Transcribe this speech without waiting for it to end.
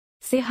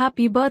say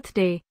happy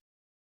birthday.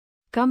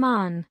 Come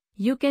on,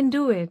 you can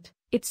do it.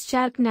 It's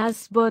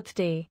CHARKNAZ's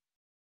birthday.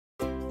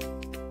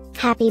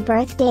 Happy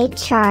birthday,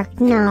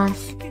 CHARKNAZ.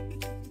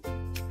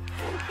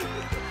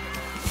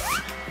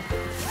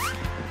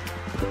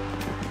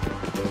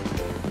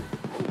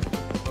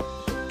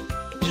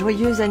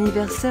 Joyeux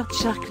anniversaire,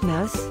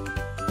 CHARKNAZ.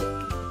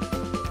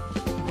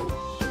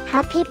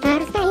 Happy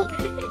birthday,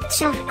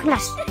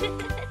 CHARKNAZ.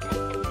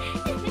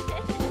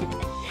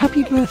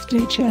 Happy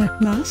birthday,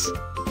 CHARKNAZ.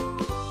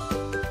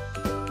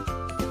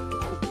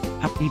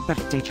 Happy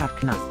birthday,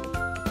 CHARKNAZ.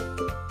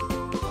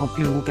 Hope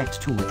you get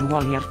to do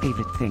all your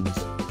favorite things.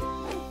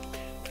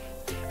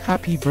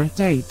 Happy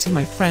birthday to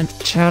my friend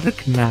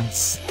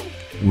CHARKNAZ.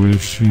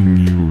 Wishing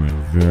you a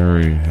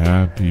very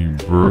happy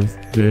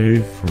birthday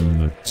from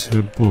the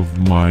tip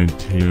of my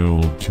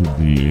tail to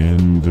the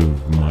end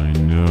of my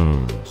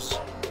nose.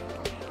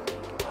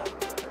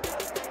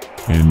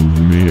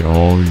 And may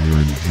all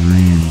your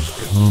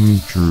dreams come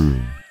true.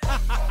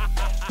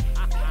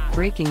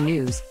 Breaking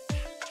news.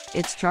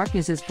 It's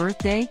CHARKNAZ's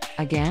birthday,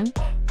 again?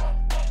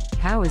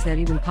 How is that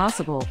even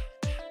possible?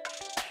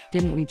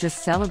 Didn't we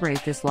just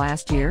celebrate this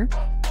last year?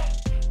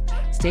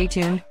 Stay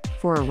tuned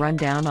for a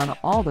rundown on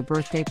all the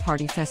birthday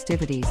party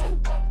festivities.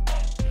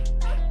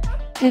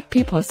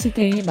 Happy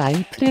birthday,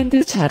 my friend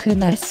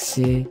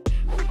CHARKNAZ.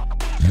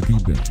 Happy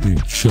birthday,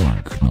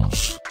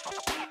 CHARKNAZ.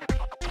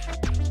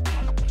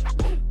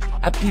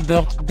 Happy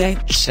birthday,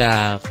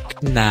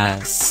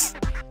 CHARKNAZ.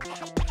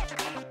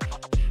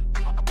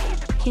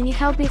 Can you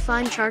help me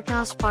find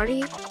CHARKNAZ's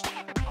party?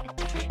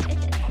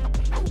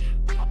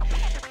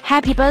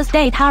 Happy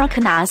birthday,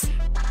 CHARKNAZ.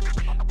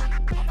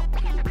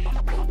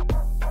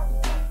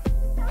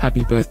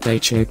 Happy birthday,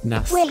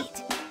 CHARKNAZ.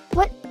 Wait,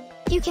 what?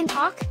 You can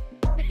talk?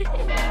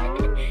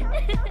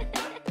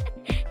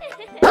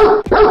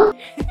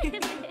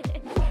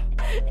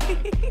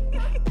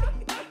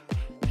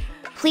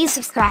 Please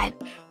subscribe,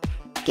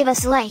 give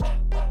us a like,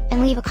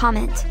 and leave a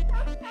comment.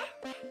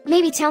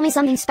 Maybe tell me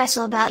something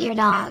special about your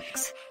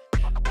dogs.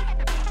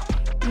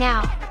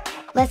 Now,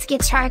 let's get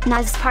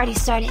CHARKNAZ's party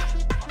started.